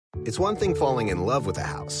It's one thing falling in love with a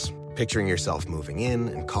house, picturing yourself moving in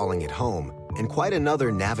and calling it home, and quite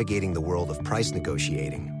another navigating the world of price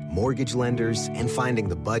negotiating, mortgage lenders, and finding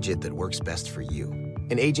the budget that works best for you.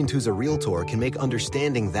 An agent who's a Realtor can make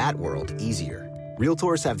understanding that world easier.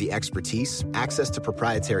 Realtors have the expertise, access to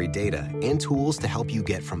proprietary data, and tools to help you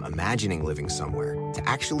get from imagining living somewhere to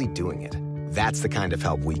actually doing it. That's the kind of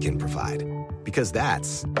help we can provide. Because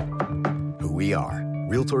that's who we are.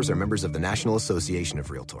 Realtors are members of the National Association of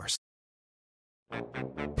Realtors.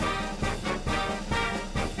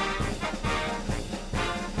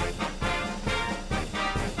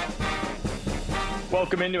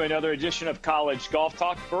 Welcome into another edition of College Golf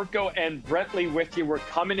Talk. Burko and Brentley with you. We're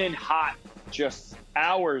coming in hot, just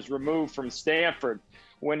hours removed from Stanford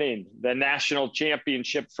winning the national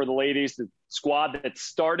championship for the ladies. The squad that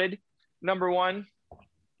started number one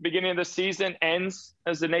beginning of the season ends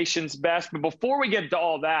as the nation's best. But before we get to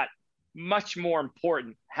all that, much more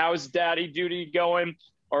important, how's daddy duty going?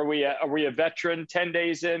 Are we a veteran 10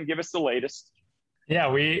 days in? Give us the latest. Yeah,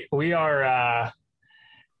 we are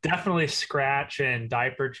definitely scratch and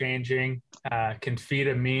diaper changing, can feed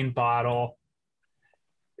a mean bottle.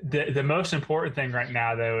 The most important thing right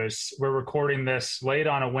now, though, is we're recording this late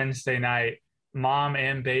on a Wednesday night. Mom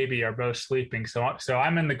and baby are both sleeping. So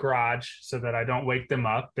I'm in the garage so that I don't wake them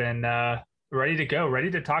up, and ready to go, ready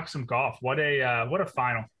to talk some golf. What a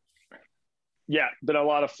final. Yeah, been a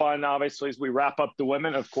lot of fun, obviously, as we wrap up the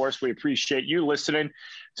women. Of course, we appreciate you listening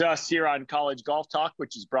to us here on College Golf Talk,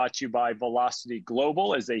 which is brought to you by Velocity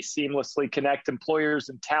Global as they seamlessly connect employers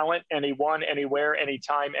and talent anyone, anywhere,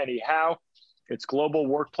 anytime, anyhow. Its global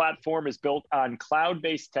work platform is built on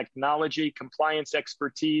cloud-based technology, compliance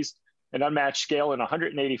expertise, and unmatched scale in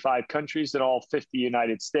 185 countries in all 50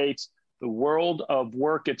 United States. The world of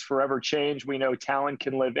work, it's forever changed. We know talent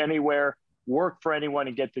can live anywhere, work for anyone,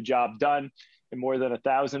 and get the job done. And more than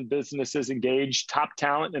 1,000 businesses engage top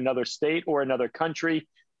talent in another state or another country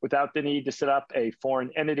without the need to set up a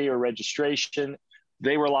foreign entity or registration.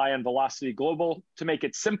 They rely on Velocity Global to make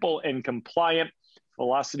it simple and compliant.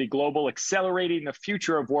 Velocity Global, accelerating the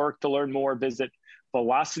future of work. To learn more, visit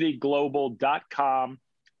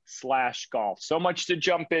velocityglobal.com/golf. So much to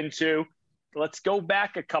jump into. Let's go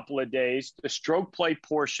back a couple of days, the stroke play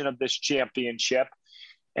portion of this championship.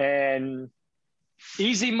 And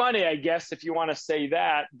easy money, I guess, if you want to say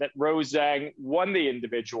that Rose Zhang won the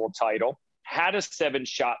individual title, had a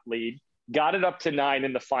 7-shot lead, got it up to 9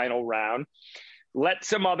 in the final round, let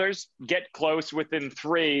some others get close within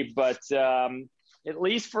 3, but at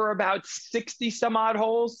least for about 60 some odd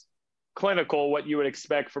holes, clinical, what you would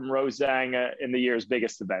expect from Rose Zhang in the year's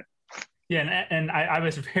biggest event. Yeah, and I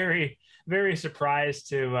was very, very surprised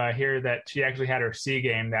to hear that she actually had her C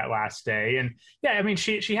game that last day. And yeah, I mean,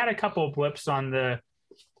 she had a couple of blips on the,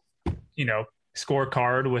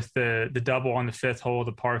 scorecard with the double on the 5th hole,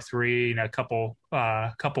 the par 3, a couple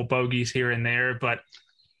bogeys here and there. But,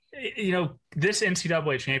 this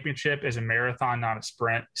NCAA championship is a marathon, not a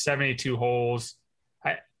sprint, 72 holes.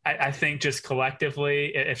 I think just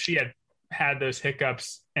collectively, if she had those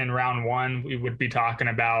hiccups in round 1, we would be talking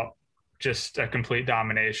about just a complete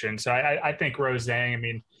domination. So I think Rose Zhang, I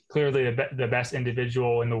mean, clearly the best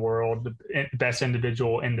individual in the world, the best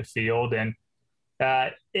individual in the field. And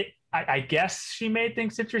I guess she made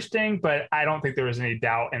things interesting, but I don't think there was any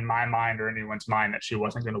doubt in my mind or anyone's mind that she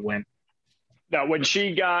wasn't going to win. Now, when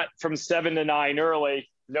she got from 7 to 9 early,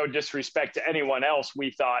 no disrespect to anyone else,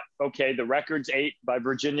 we thought, okay, the record's 8 by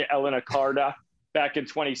Virginia Ellen Accarda back in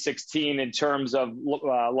 2016 in terms of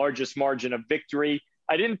largest margin of victory.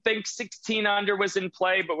 I didn't think 16 under was in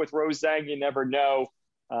play, but with Rose Zhang, you never know.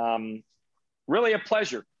 Really a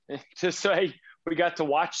pleasure to say we got to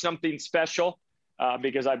watch something special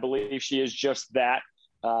because I believe she is just that.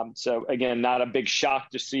 So, again, not a big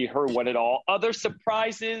shock to see her win it all. Other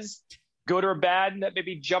surprises, good or bad, that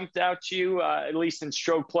maybe jumped out to you, at least in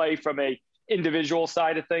stroke play from a individual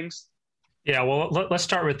side of things? Yeah, well, let's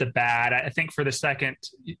start with the bad. I think for the second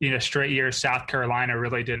straight year, South Carolina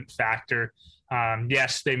really didn't factor.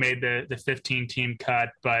 Yes, they made the 15-team cut,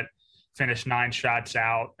 but finished 9 shots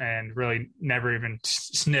out and really never even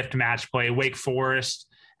sniffed match play. Wake Forest,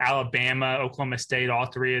 Alabama, Oklahoma State, all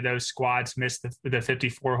 3 of those squads missed the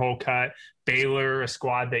 54-hole cut. Baylor, a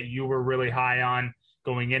squad that you were really high on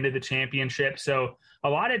going into the championship. So a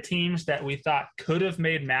lot of teams that we thought could have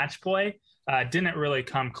made match play didn't really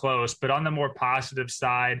come close. But on the more positive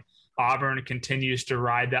side, Auburn continues to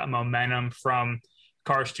ride that momentum from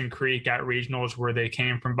Karsten Creek at regionals, where they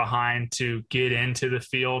came from behind to get into the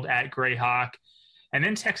field at Grayhawk. And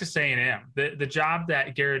then Texas A&M, the job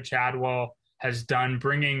that Garrett Chadwell has done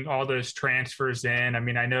bringing all those transfers in. I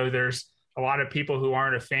mean, I know there's a lot of people who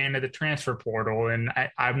aren't a fan of the transfer portal. And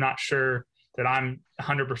I'm not sure that I'm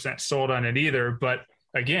 100% sold on it either. But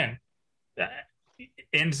again,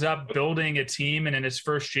 ends up building a team. And in his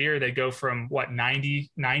first year, they go from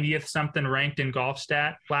 90th something ranked in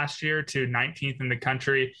GolfStat last year to 19th in the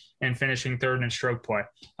country and finishing third in stroke play.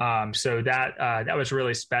 So that was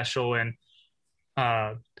really special. And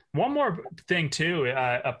one more thing too,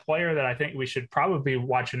 a player that I think we should probably be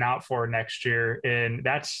watching out for next year, and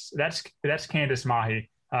that's Candice Mahi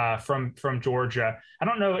from Georgia. I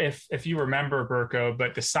don't know if you remember, Burko,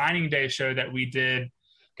 but the signing day show that we did,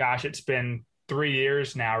 gosh, it's been 3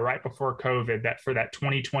 years now, right before COVID, that for that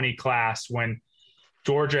 2020 class when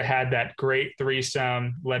Georgia had that great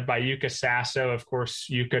threesome led by Yuka Sasso. Of course,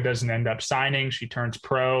 Yuka doesn't end up signing. She turns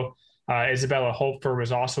pro. Isabella Holfer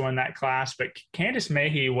was also in that class, but Candice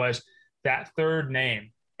Mahi was that third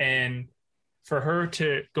name. And for her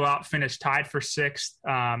to go out, finish tied for sixth,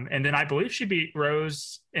 and then I believe she beat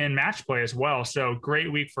Rose in match play as well. So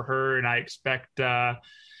great week for her, and I expect her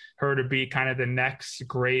to be kind of the next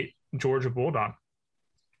great Georgia Bulldog.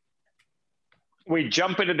 We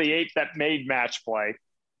jump into the 8 that made match play.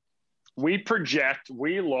 We project,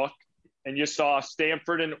 we look, and you saw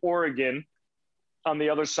Stanford and Oregon on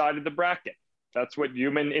the other side of the bracket. That's what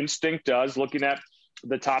human instinct does, looking at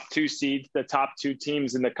the top 2 seeds, the top 2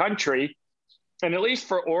 teams in the country. And at least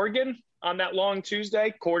for Oregon on that long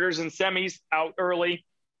Tuesday, quarters and semis out early,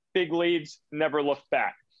 big leads, never looked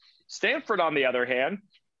back. Stanford, on the other hand,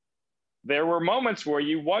 there were moments where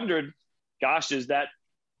you wondered, gosh, is that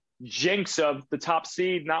jinx of the top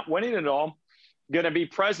seed not winning it all going to be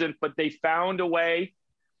present? But they found a way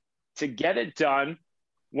to get it done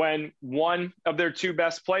when one of their 2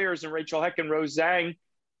 best players, in Rachel Heck and Rose Zhang,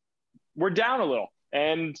 were down a little.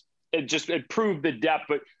 And it proved the depth.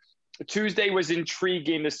 But Tuesday was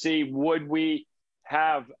intriguing to see, would we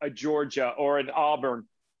have a Georgia or an Auburn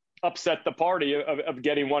upset the party of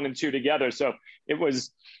getting 1 and 2 together? So it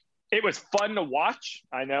was fun to watch.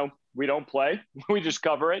 I know we don't play, we just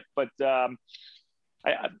cover it. But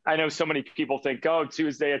I know so many people think, oh,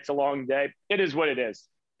 Tuesday, it's a long day. It is what it is.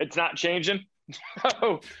 It's not changing.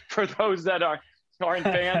 For those that aren't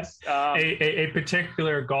fans, a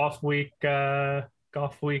particular golf week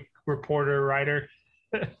reporter writer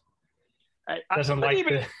doesn't like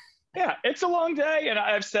it. Yeah, it's a long day, and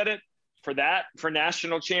I've said it for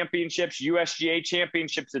national championships, USGA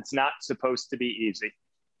championships. It's not supposed to be easy.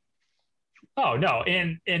 Oh no,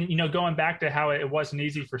 and going back to how it wasn't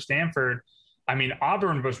easy for Stanford. I mean,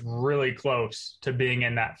 Auburn was really close to being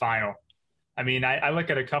in that final. I mean, I look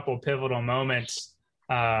at a couple of pivotal moments.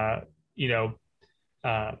 Anna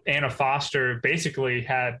Foster basically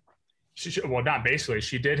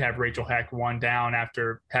she did have Rachel Heck 1 down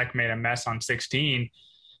after Heck made a mess on 16.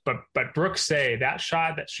 But Brooke Seay, that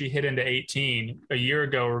shot that she hit into 18 a year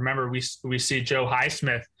ago, remember we see Joe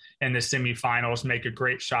Highsmith in the semifinals make a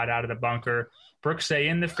great shot out of the bunker. Brooke Seay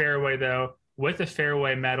in the fairway, though, with a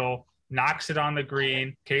fairway medal, knocks it on the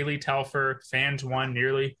green. Kaylee Telfer, fans one,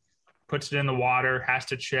 nearly puts it in the water, has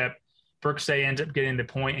to chip. Brooke Seay ends up getting the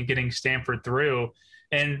point and getting Stanford through.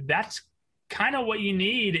 And that's kind of what you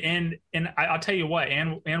need. And I'll tell you what,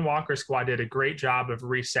 Ann Walker's squad did a great job of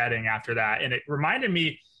resetting after that. And it reminded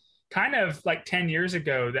me kind of like 10 years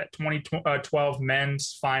ago, that 2012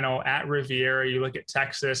 men's final at Riviera. You look at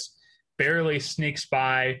Texas, barely sneaks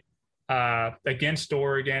by against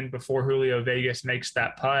Oregon before Julio Vegas makes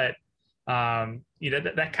that putt.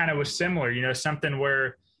 That kind of was similar, something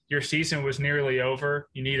where your season was nearly over.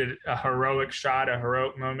 You needed a heroic shot, a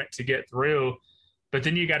heroic moment to get through. But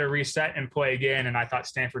then you got to reset and play again, and I thought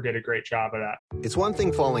Stanford did a great job of that. It's one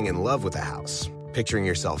thing falling in love with a house, picturing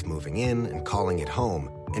yourself moving in and calling it home,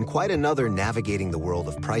 and quite another navigating the world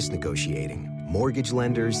of price negotiating, mortgage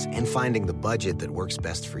lenders, and finding the budget that works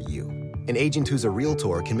best for you. An agent who's a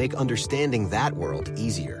Realtor can make understanding that world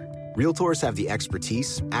easier. Realtors have the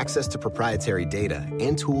expertise, access to proprietary data,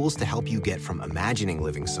 and tools to help you get from imagining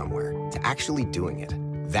living somewhere to actually doing it.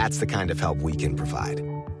 That's the kind of help we can provide.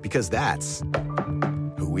 Because that's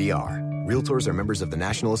who we are. Realtors are members of the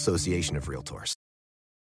National Association of Realtors.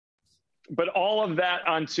 But all of that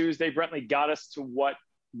on Tuesday, Brentley, got us to what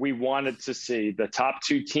we wanted to see. The top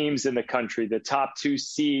 2 teams in the country, the top 2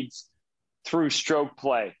 seeds through stroke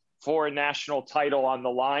play for a national title on the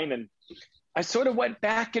line. And I sort of went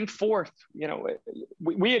back and forth.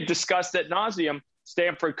 We had discussed ad nauseum,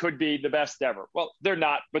 Stanford could be the best ever. Well, they're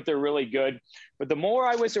not, but they're really good. But the more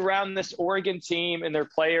I was around this Oregon team and their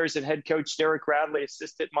players and head coach Derek Radley,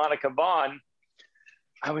 assistant Monica Vaughn,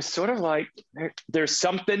 I was sort of like, there's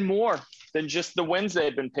something more than just the wins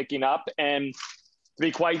they've been picking up. And to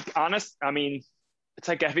be quite honest, I mean, it's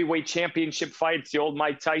like a heavyweight championship fight. It's the old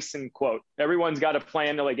Mike Tyson quote. Everyone's got a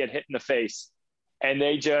plan till they get hit in the face. And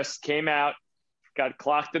they just came out, got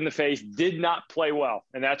clocked in the face, did not play well.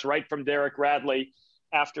 And that's right from Derek Radley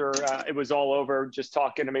after it was all over, just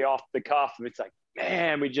talking to me off the cuff. And it's like,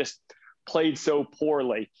 man, we just played so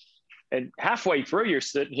poorly. And halfway through, you're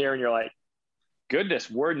sitting here and you're like,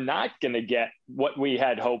 goodness, we're not going to get what we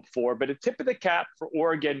had hoped for. But a tip of the cap for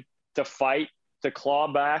Oregon to fight, to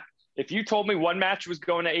claw back. If you told me one match was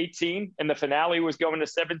going to 18 and the finale was going to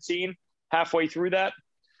 17 halfway through that,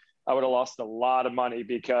 I would have lost a lot of money,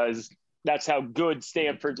 because that's how good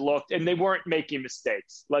Stanford looked. And they weren't making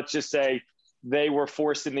mistakes. Let's just say they were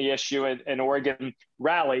forcing the issue, and Oregon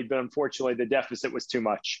rallied, but unfortunately the deficit was too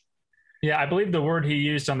much. Yeah, I believe the word he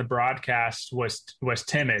used on the broadcast was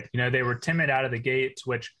timid. You know, they were timid out of the gates,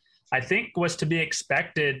 which I think was to be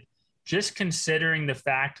expected, just considering the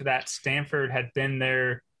fact that Stanford had been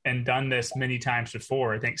there and done this many times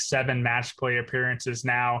before. I think 7 match play appearances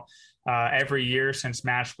now every year since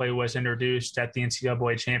match play was introduced at the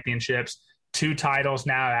NCAA championships, 2 titles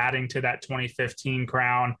now adding to that 2015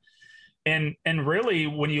 crown. And really,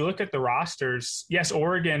 when you look at the rosters, yes,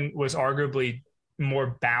 Oregon was arguably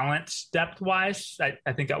more balanced depth-wise.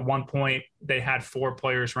 I think at one point they had 4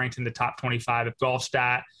 players ranked in the top 25 at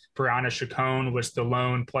GolfStat. Brianna Chacon was the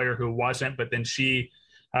lone player who wasn't, but then she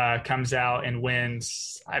comes out and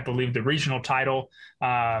wins, I believe, the regional title.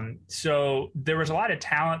 So there was a lot of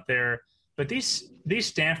talent there, but these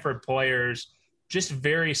Stanford players, just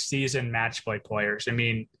very seasoned match play players. I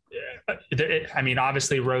mean,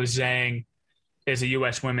 obviously Rose Zhang is a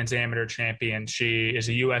U.S. women's amateur champion. She is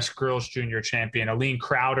a U.S. girls junior champion. Aline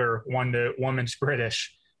Crowder won the women's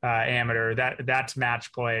British amateur. That's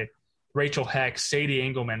match play. Rachel Heck, Sadie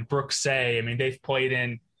Engelman, Brooke Say. I mean, they've played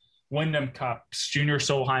in Wyndham Cups, Junior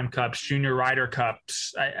Solheim Cups, Junior Ryder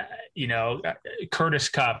Cups, Curtis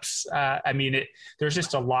Cups. There's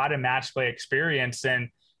just a lot of match play experience.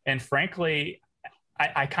 And frankly,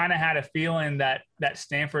 I kind of had a feeling that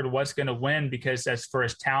Stanford was going to win, because as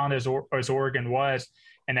talented as Oregon was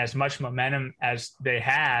and as much momentum as they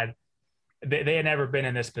had never been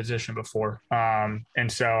in this position before.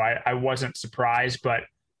 And so I wasn't surprised, but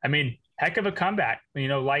I mean, heck of a comeback,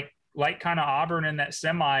 like kind of Auburn in that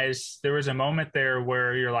semis. There was a moment there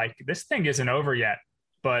where you're like, this thing isn't over yet,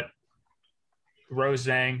 but Rose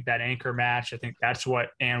Zhang, that anchor match, I think that's what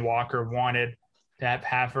Ann Walker wanted, to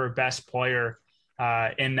have her best player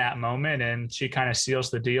in that moment, and she kind of seals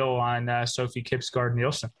the deal on Sophie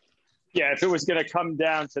Kipsgaard-Nielsen. Yeah, if it was going to come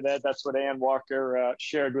down to that, that's what Ann Walker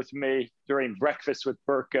shared with me during Breakfast with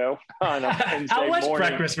Burko on a Wednesday How was morning.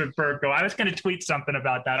 Breakfast with Burko? I was going to tweet something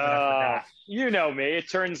about that, but I forgot. You know me.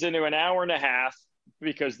 It turns into an hour and a half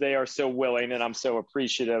because they are so willing, and I'm so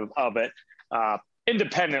appreciative of it.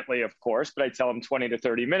 Independently, of course, but I tell them 20 to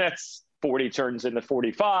 30 minutes, 40 turns into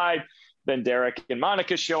 45. Then Derek and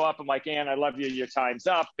Monica show up. I'm like, Ann, I love you. Your time's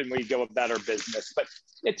up. And we go about our business. But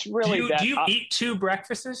it's really do you eat 2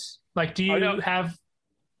 breakfasts? Like, do you have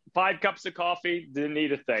 5 cups of coffee? Didn't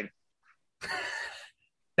eat a thing.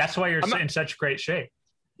 That's why you're in such great shape.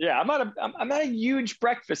 Yeah, I'm not a huge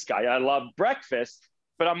breakfast guy. I love breakfast,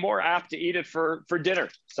 but I'm more apt to eat it for dinner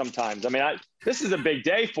sometimes. I mean, this is a big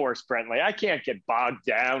day for us, Brentley. I can't get bogged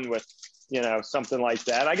down with, something like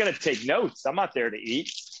that. I got to take notes. I'm not there to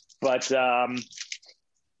eat. But,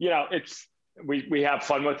 it's we have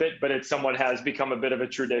fun with it, but it somewhat has become a bit of a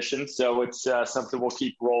tradition. So it's something we'll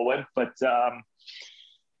keep rolling. But,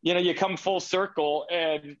 you come full circle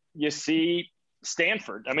and you see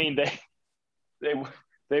Stanford. I mean, they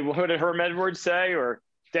what did Herm Edwards say, or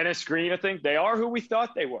Dennis Green, I think? They are who we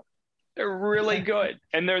thought they were. They're really good,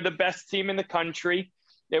 and they're the best team in the country.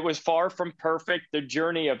 It was far from perfect. The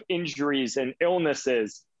journey of injuries and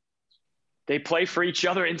illnesses. They play for each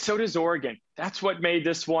other, and so does Oregon. That's what made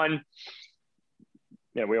this one.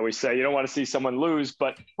 Yeah, we always say you don't want to see someone lose,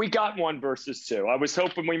 but we got 1 versus 2. I was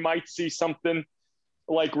hoping we might see something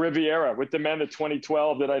like Riviera with the men of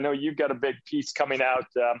 2012 that I know you've got a big piece coming out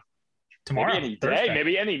tomorrow. Maybe any day,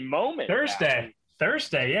 maybe any moment. Thursday.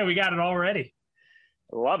 Yeah, we got it already.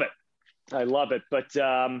 I love it. But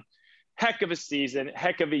heck of a season,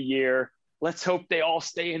 heck of a year. Let's hope they all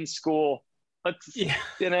stay in school. Not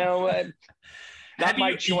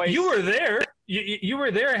my choice. You were there. You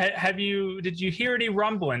were there. Did you hear any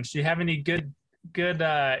rumblings? Do you have any good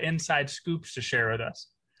inside scoops to share with us?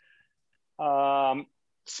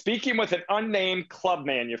 Speaking with an unnamed club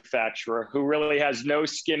manufacturer who really has no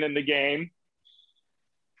skin in the game,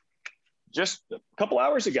 just a couple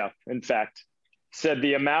hours ago, in fact, said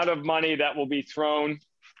the amount of money that will be thrown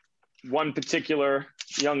one particular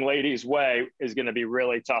young lady's way is going to be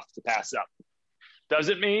really tough to pass up.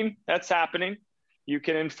 Doesn't mean that's happening. You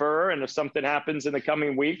can infer, and if something happens in the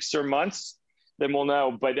coming weeks or months, then we'll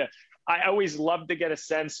know. But I always love to get a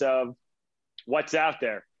sense of what's out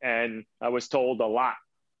there. And I was told a lot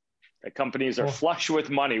that companies are flush with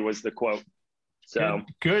money was the quote. So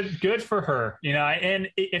good for her. And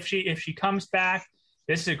if she comes back,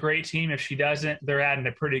 this is a great team. If she doesn't, they're adding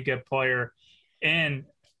a pretty good player in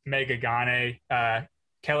Mega Gane.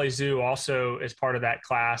 Kelly Zhu also is part of that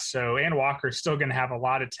class. So Ann Walker is still going to have a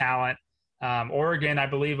lot of talent. Oregon, I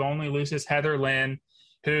believe, only loses Heather Lynn,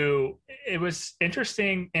 who it was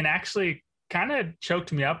interesting and actually kind of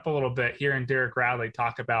choked me up a little bit hearing Derek Radley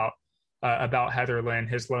talk about Heather Lynn,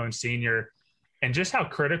 his lone senior, and just how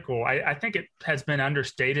critical. I think it has been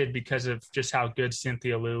understated because of just how good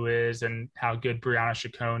Cynthia Liu is and how good Brianna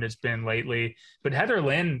Chacon has been lately. But Heather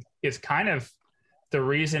Lynn is kind of the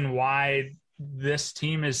reason why this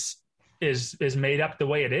team is made up the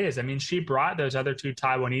way it is. I mean, she brought those other two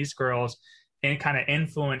Taiwanese girls and kind of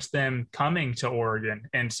influenced them coming to Oregon.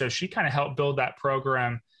 And so she kind of helped build that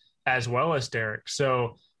program as well as Derek.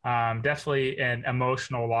 So definitely an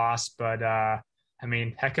emotional loss, but I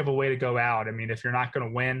mean, heck of a way to go out. I mean, if you're not going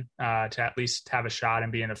to win, to at least have a shot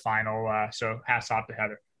and be in the final. So hats off to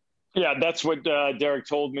Heather. Yeah, that's what Derek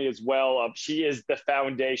told me as well. She is the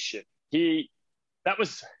foundation. That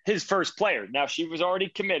was his first player. Now, she was already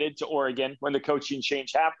committed to Oregon when the coaching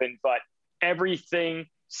change happened, but everything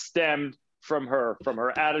stemmed from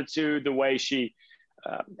her attitude, the way she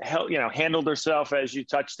handled herself, as you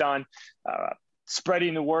touched on,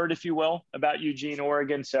 spreading the word, if you will, about Eugene,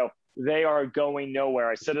 Oregon. So they are going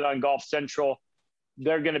nowhere. I said it on Golf Central.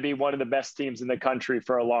 They're going to be one of the best teams in the country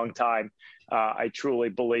for a long time. I truly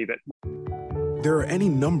believe it. There are any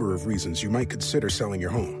number of reasons you might consider selling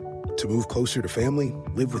your home. To move closer to family,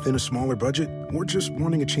 live within a smaller budget, or just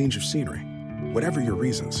wanting a change of scenery. Whatever your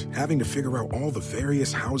reasons, having to figure out all the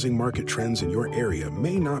various housing market trends in your area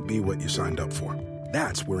may not be what you signed up for.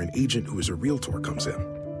 That's where an agent who is a Realtor comes in.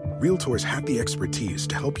 Realtors have the expertise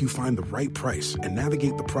to help you find the right price and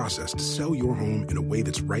navigate the process to sell your home in a way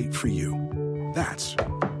that's right for you. That's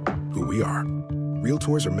who we are.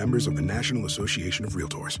 Realtors are members of the National Association of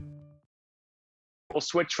Realtors. We'll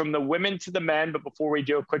switch from the women to the men, but before we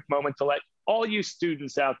do, a quick moment to let all you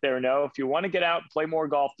students out there know, if you want to get out and play more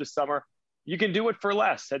golf this summer, you can do it for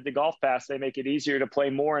less. Head to Golf Pass. They make it easier to play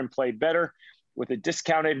more and play better. With a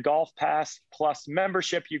discounted Golf Pass Plus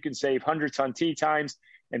membership, you can save hundreds on tee times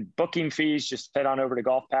and booking fees. Just head on over to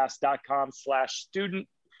golfpass.com/student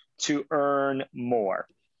to earn more.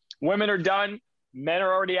 Women are done. Men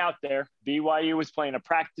are already out there. BYU is playing a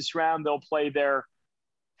practice round. They'll play their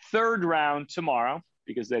third round tomorrow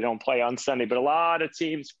because they don't play on Sunday, but a lot of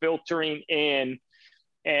teams filtering in.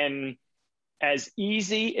 And as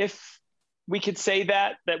easy, if we could say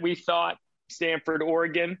that we thought Stanford,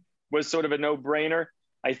 Oregon was sort of a no-brainer,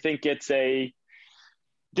 I think it's a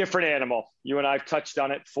different animal. You and I have touched on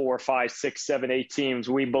it. 4, 5, 6, 7, 8 teams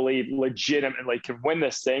we believe legitimately can win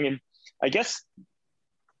this thing. And I guess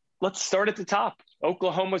let's start at the top.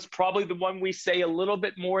 Oklahoma's probably the one we say a little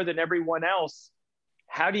bit more than everyone else.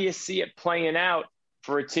 How do you see it playing out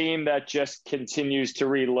for a team that just continues to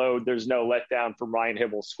reload? There's no letdown from Ryan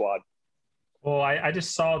Hibble's squad. Well, I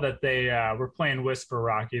just saw that they were playing Whisper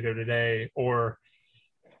Rock either today or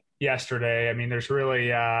yesterday. I mean, there's really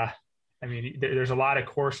there's a lot of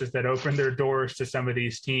courses that open their doors to some of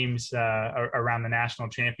these teams around the national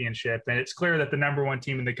championship. And it's clear that the number one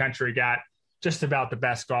team in the country got just about the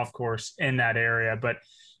best golf course in that area. But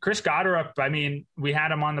Chris Gotterup, I mean, we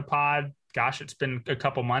had him on the pod. Gosh, it's been a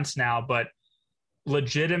couple months now, but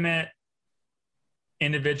legitimate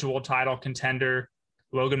individual title contender.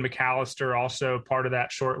 Logan McAllister, also part of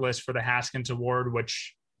that short list for the Haskins Award,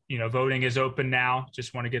 which, voting is open now.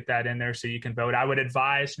 Just want to get that in there so you can vote. I would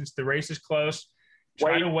advise, since the race is close,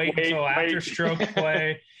 try to wait until after stroke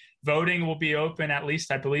play. Voting will be open at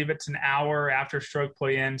least, I believe it's an hour after stroke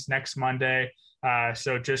play ends next Monday.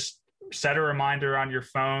 So just set a reminder on your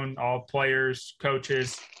phone. All players,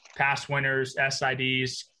 coaches, past winners,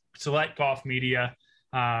 SIDs, Select Golf Media.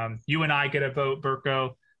 You and I get a vote,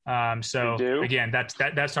 Burko. So again,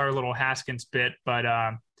 that's our little Haskins bit. But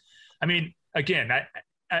I mean, again,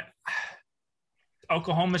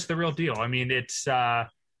 Oklahoma's the real deal. I mean, it's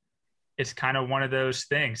kind of one of those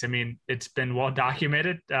things. I mean, it's been well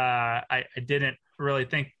documented. I didn't really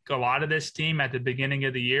think a lot of this team at the beginning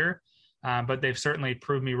of the year, but they've certainly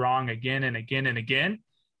proved me wrong again and again and again.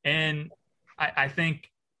 And I think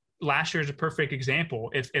last year is a perfect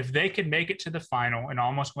example. If they could make it to the final and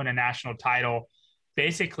almost win a national title,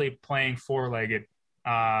 basically playing four-legged,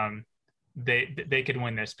 they could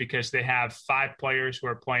win this because they have 5 players who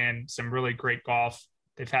are playing some really great golf.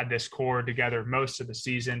 They've had this core together most of the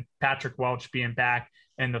season. Patrick Welch being back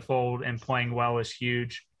in the fold and playing well is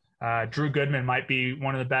huge. Drew Goodman might be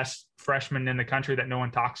one of the best freshmen in the country that no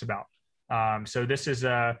one talks about. So this is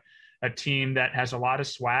a team that has a lot of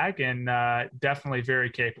swag and definitely very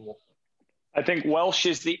capable. I think Welsh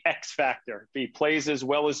is the X factor. If he plays as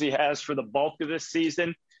well as he has for the bulk of this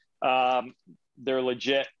season, they're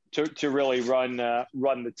legit to really run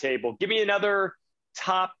the table. Give me another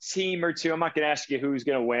top team or two. I'm not going to ask you who's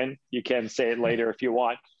going to win. You can say it later if you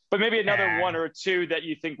want. But maybe another one or two that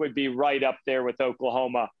you think would be right up there with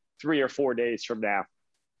Oklahoma 3 or 4 days from now.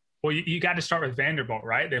 Well, you got to start with Vanderbilt,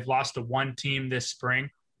 right? They've lost to one team this spring.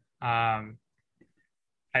 I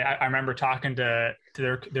remember talking to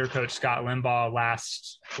their coach, Scott Limbaugh,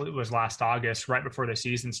 last August, right before the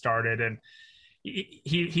season started. And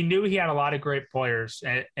he knew he had a lot of great players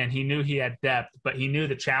and he knew he had depth, but he knew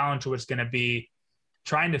the challenge was going to be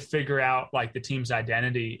trying to figure out like the team's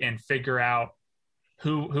identity and figure out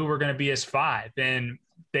who were going to be his 5. And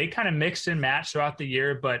they kind of mixed and matched throughout the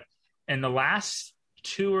year. But in the last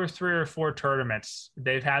 2 or 3 or 4 tournaments,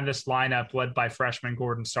 they've had this lineup led by freshman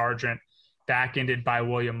Gordon Sargent, back-ended by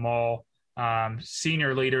William Mull,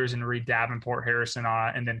 senior leaders in Reed Davenport, Harrison,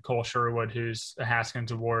 and then Cole Sherwood, who's a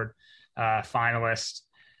Haskins Award finalist.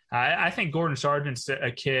 I think Gordon Sargent's a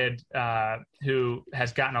kid who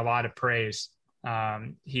has gotten a lot of praise.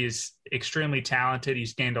 He's extremely talented.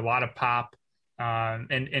 He's gained a lot of pop.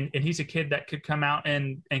 And he's a kid that could come out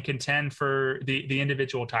and contend for the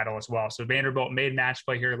individual title as well. So Vanderbilt made match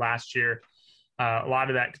play here last year. A lot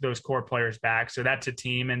of those core players back. So that's a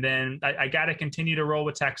team. And then I got to continue to roll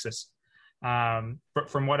with Texas. From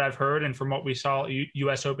what I've heard and from what we saw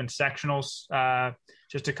U.S. Open sectionals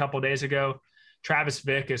just a couple of days ago, Travis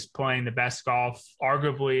Vick is playing the best golf,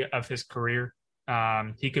 arguably, of his career.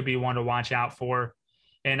 He could be one to watch out for.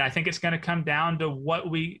 And I think it's going to come down to what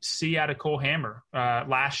we see out of Cole Hammer.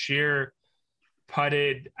 Last year,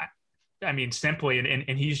 putted, simply,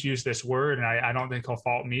 and he's used this word, and I don't think he'll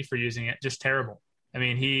fault me for using it, just terrible. I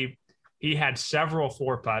mean, he had several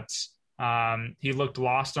 4 putts. He looked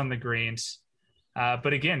lost on the greens.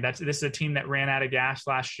 But again, this is a team that ran out of gas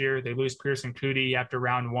last year. They lose Pearson Coody after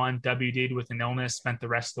round 1, WD'd with an illness, spent the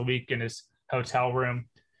rest of the week in his hotel room.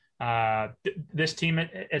 This team,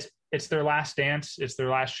 it's their last dance. It's their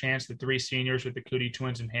last chance, the 3 seniors with the Coody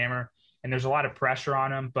twins and Hammer. And there's a lot of pressure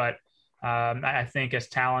on them, but I think as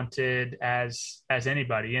talented as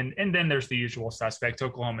anybody. And then there's the usual suspects.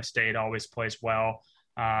 Oklahoma State always plays well.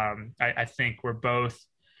 I think we're both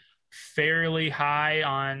fairly high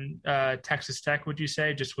on Texas Tech, would you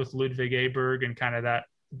say, just with Ludwig Aberg and kind of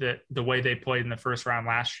the way they played in the first round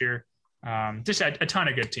last year. Just a ton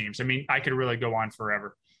of good teams. I mean, I could really go on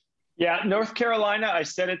forever. Yeah, North Carolina, I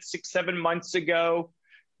said it 6-7 months ago,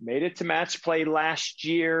 made it to match play last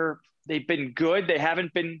year. They've been good. They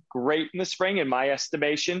haven't been great in the spring, in my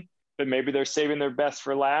estimation, but maybe they're saving their best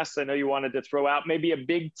for last. I know you wanted to throw out maybe a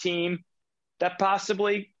big team that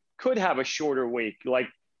possibly could have a shorter week, like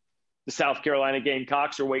the South Carolina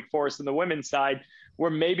Gamecocks or Wake Forest on the women's side, where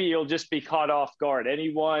maybe you'll just be caught off guard.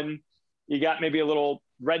 Anyone, you got maybe a little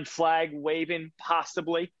red flag waving,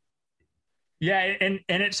 possibly? Yeah, and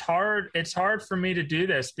it's hard for me to do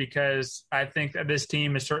this because I think that this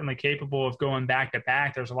team is certainly capable of going back to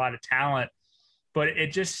back. There's a lot of talent, but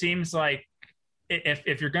it just seems like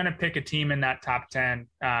if you're going to pick a team in that top 10,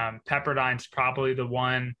 Pepperdine's probably the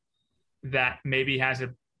one that maybe has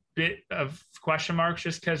a bit of question marks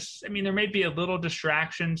just because, I mean, there may be a little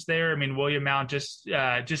distractions there. I mean, William Mount just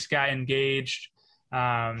got engaged.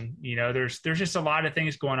 There's just a lot of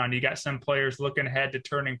things going on. You got some players looking ahead to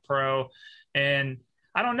turning pro. And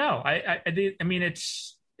I don't know. I mean,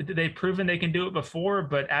 they've proven they can do it before,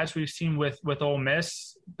 but as we've seen with Ole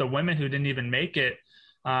Miss, the women who didn't even make it,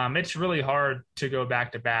 it's really hard to go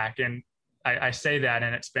back to back. And I say that,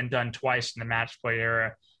 and it's been done twice in the match play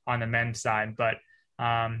era on the men's side. But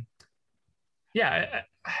I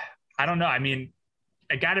don't know. I mean,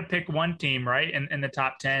 I got to pick one team, right, in the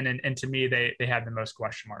top 10, and to me, they have the most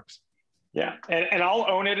question marks. Yeah, and I'll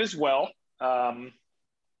own it as well.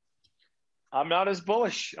 I'm not as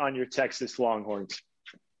bullish on your Texas Longhorns.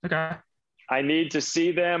 Okay. I need to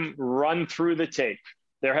see them run through the tape.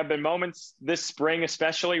 There have been moments this spring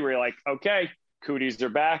especially where you're like, okay, Cooties are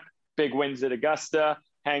back, big wins at Augusta,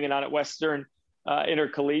 hanging on at Western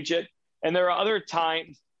Intercollegiate. And there are other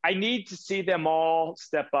times I need to see them all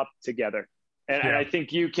step up together. And I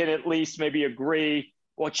think you can at least maybe agree,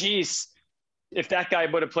 well, geez, if that guy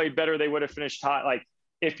would have played better, they would have finished high. Like,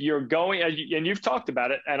 if you're going, and you've talked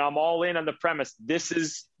about it, and I'm all in on the premise, this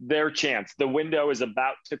is their chance. The window is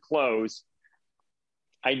about to close.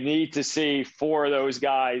 I need to see 4 of those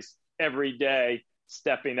guys every day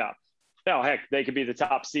stepping up. Now, heck, they could be the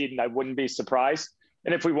top seed, and I wouldn't be surprised.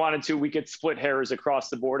 And if we wanted to, we could split hairs across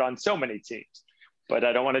the board on so many teams. But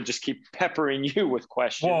I don't want to just keep peppering you with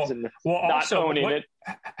questions and not also, owning it.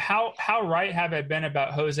 How right have I been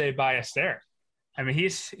about Jose Ballester? I mean,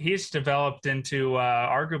 he's developed into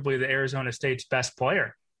arguably the Arizona State's best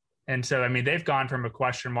player. And so, I mean, they've gone from a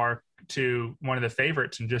question mark to one of the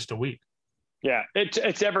favorites in just a week. Yeah,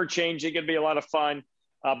 it's ever changing. It'd be a lot of fun.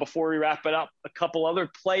 Before we wrap it up, a couple other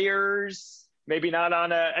players, maybe not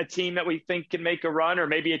on a team that we think can make a run, or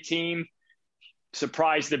maybe a team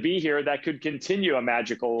surprised to be here that could continue a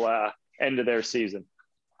magical end of their season.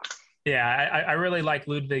 Yeah, I really like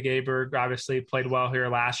Ludwig Aberg. Obviously played well here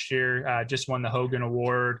last year, just won the Hogan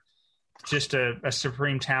Award, just a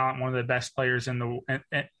supreme talent, one of the best players in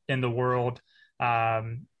the world.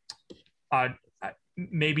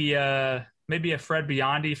 Maybe a Fred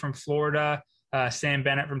Biondi from Florida, Sam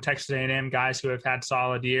Bennett from Texas A&M, guys who have had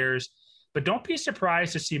solid years. But don't be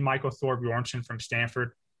surprised to see Michael Thorbjornsen from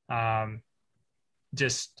Stanford.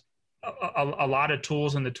 Just a lot of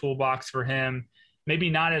tools in the toolbox for him.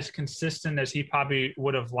 Maybe not as consistent as he probably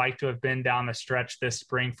would have liked to have been down the stretch this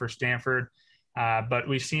spring for Stanford. But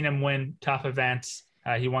we've seen him win tough events.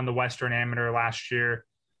 He won the Western Amateur last year.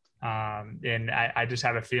 And I just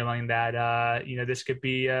have a feeling that, this could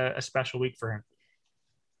be a special week for him.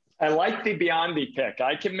 I like the Biondi pick.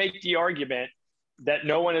 I can make the argument that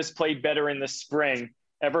no one has played better in the spring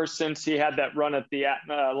ever since he had that run at the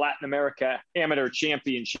Latin America Amateur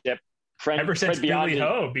Championship. Ever since Billy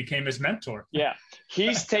Ho became his mentor. Yeah,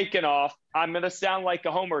 he's taken off. I'm going to sound like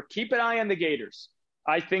a homer. Keep an eye on the Gators.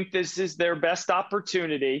 I think this is their best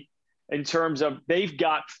opportunity in terms of they've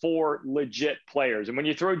got 4 legit players. And when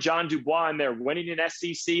you throw John Dubois in there, winning an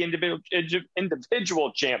SEC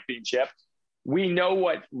individual championship, we know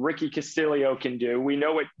what Ricky Castillo can do. We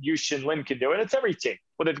know what Yushin Lin can do. And it's every team.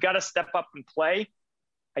 Well, they've got to step up and play.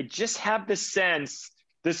 I just have the sense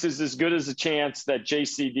this is as good as a chance that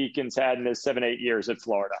J.C. Deakins had in his 7-8 years at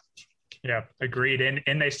Florida. Yeah, agreed.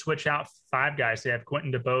 And they switch out 5 guys. They have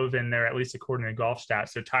Quentin DeBove in there, at least according to Golf Stats.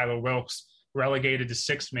 So Tyler Wilkes relegated to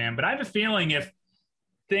 6th man. But I have a feeling if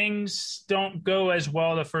things don't go as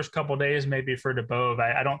well the first couple of days, maybe for DeBove,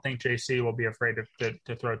 I don't think J.C. will be afraid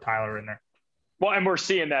to throw Tyler in there. Well, and we're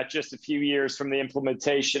seeing that just a few years from the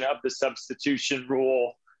implementation of the substitution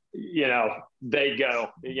rule. They go,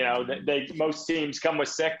 most teams come with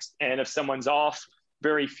 6, and if someone's off,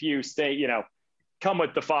 very few stay, come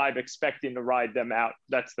with the 5 expecting to ride them out.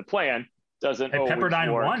 That's the plan. Doesn't always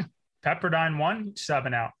Pepperdine work. won. Pepperdine won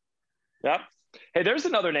 7 out. Yep. Hey, there's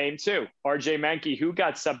another name too. RJ Mankey, who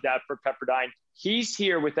got subbed out for Pepperdine. He's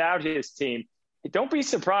here without his team. Don't be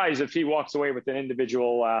surprised if he walks away with an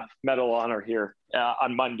individual medal honor here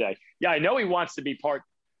on Monday. Yeah, I know he wants to be part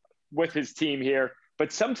with his team here.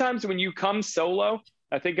 But sometimes when you come solo,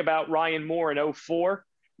 I think about Ryan Moore in 2004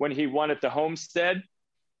 when he won at the Homestead,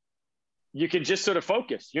 you can just sort of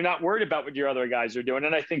focus. You're not worried about what your other guys are doing.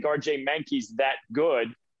 And I think RJ Mankey's that good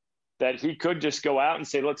that he could just go out and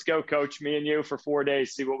say, let's go, coach, me and you for 4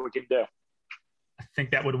 days, see what we can do. I think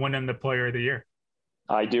that would win him the player of the year.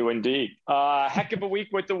 I do indeed. Heck of a week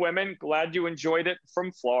with the women. Glad you enjoyed it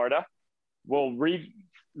from Florida. We'll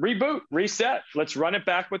reboot, reset. Let's run it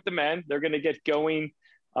back with the men. They're going to get going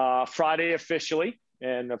Friday officially.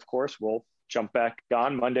 And of course, we'll jump back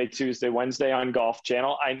on Monday, Tuesday, Wednesday on Golf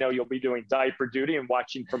Channel. I know you'll be doing diaper duty and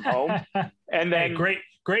watching from home. And then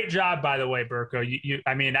great job, by the way, Burko.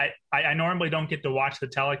 I normally don't get to watch the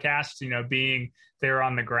telecast, being there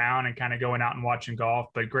on the ground and kind of going out and watching golf,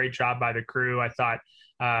 but great job by the crew. I thought,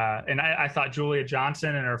 I thought Julia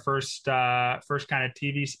Johnson in her first kind of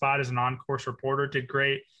TV spot as an on-course reporter did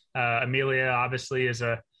great. Amelia obviously is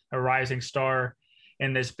a rising star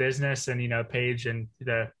in this business, and Paige and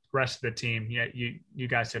the rest of the team. Yeah, you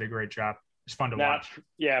guys did a great job. It's fun to watch.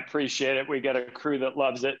 Yeah, appreciate it. We got a crew that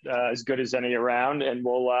loves it as good as any around, and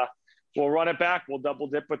we'll run it back. We'll double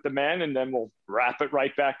dip with the men, and then we'll wrap it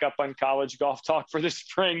right back up on College Golf Talk for the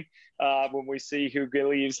spring when we see who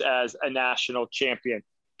leaves as a national champion.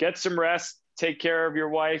 Get some rest. Take care of your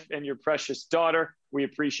wife and your precious daughter. We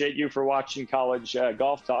appreciate you for watching College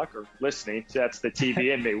Golf Talk, or listening. That's the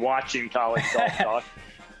TV in me, watching College Golf Talk.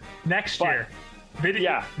 Next year.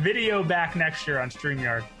 Video back next year on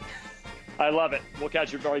StreamYard. I love it. We'll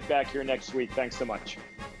catch you right back here next week. Thanks so much.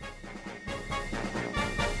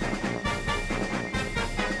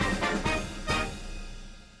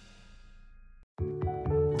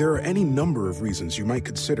 There are any number of reasons you might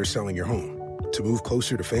consider selling your home. To move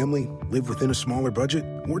closer to family, live within a smaller budget,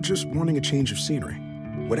 or just wanting a change of scenery.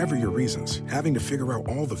 Whatever your reasons, having to figure out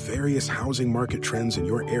all the various housing market trends in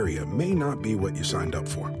your area may not be what you signed up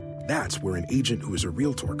for. That's where an agent who is a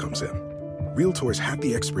Realtor comes in. Realtors have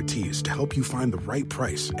the expertise to help you find the right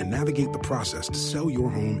price and navigate the process to sell your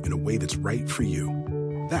home in a way that's right for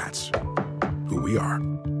you. That's who we are.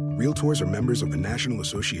 Realtors are members of the National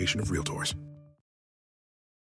Association of Realtors.